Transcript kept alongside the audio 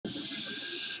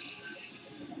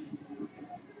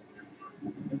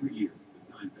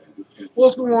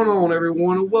What's going on,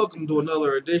 everyone, and welcome to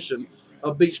another edition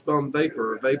of Bum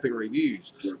Vaper Vaping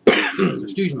Reviews.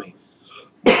 Excuse me.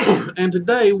 And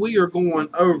today we are going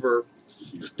over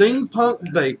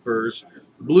Steampunk Vapor's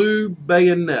Blue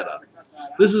Bayonetta.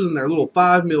 This is in their little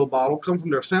 5 ml bottle, come from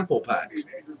their sample pack.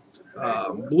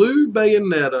 Blue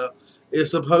Bayonetta is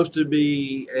supposed to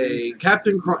be a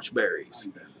Captain Crunch Berries.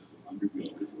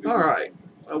 Alright,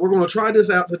 we're going to try this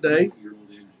out today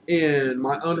in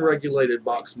my unregulated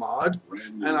box mod,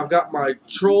 and I've got my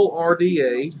Troll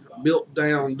RDA built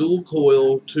down dual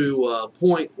coil to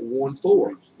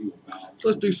 0.14. So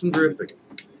let's do some dripping.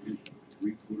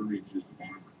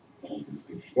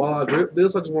 While I drip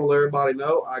this, I just want to let everybody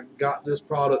know I got this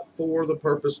product for the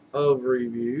purpose of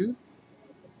review.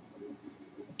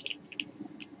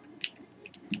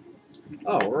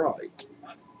 Alright.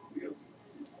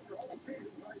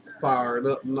 Fired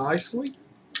up nicely.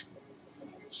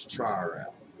 Let's try her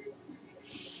out.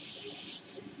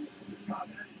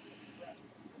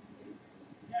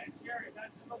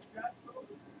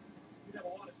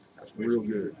 That's real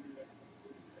good.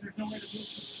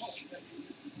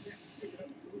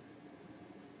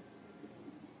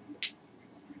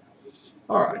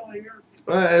 Alright.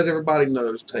 As everybody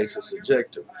knows, taste is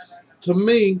subjective. To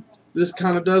me, this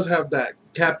kind of does have that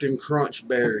Captain Crunch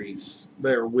berries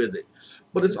there with it.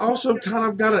 But it's also kind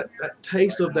of got that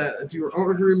taste of that, if you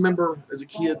remember as a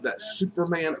kid, that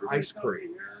Superman ice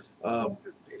cream.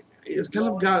 It's kind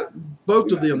of got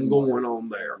both of them going on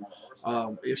there.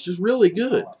 It's just really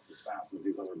good.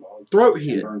 Throat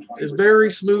hit is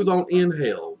very smooth on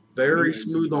inhale, very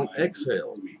smooth on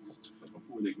exhale.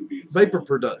 Vapor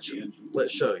production,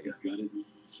 let's show you.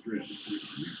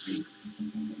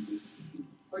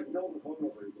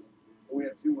 We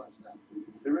have 2 months now.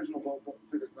 The original bulk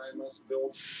took us 9 months to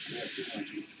build. We have 2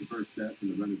 months. The first step in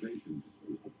the renovations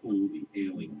was to pull the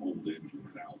ailing old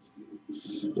engines out.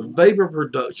 The vapor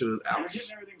production is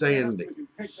outstanding.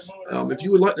 If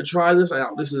you would like to try this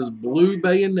out, this is Blue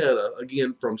Bayonetta,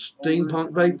 again from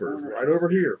Steampunk Vapors, right over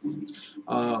here.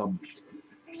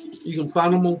 You can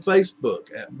find them on Facebook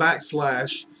at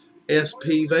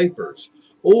 /SP Vapors,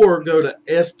 or go to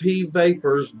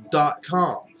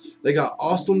spvapors.com. They got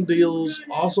awesome deals,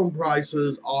 awesome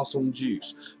prices, awesome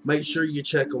juice. Make sure you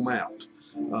check them out.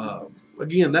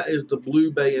 Again, that is the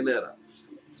Blue Bayonetta.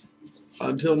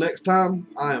 Until next time,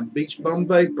 I am Bum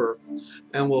Vapor,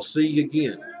 and we'll see you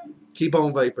again. Keep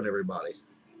on vaping, everybody.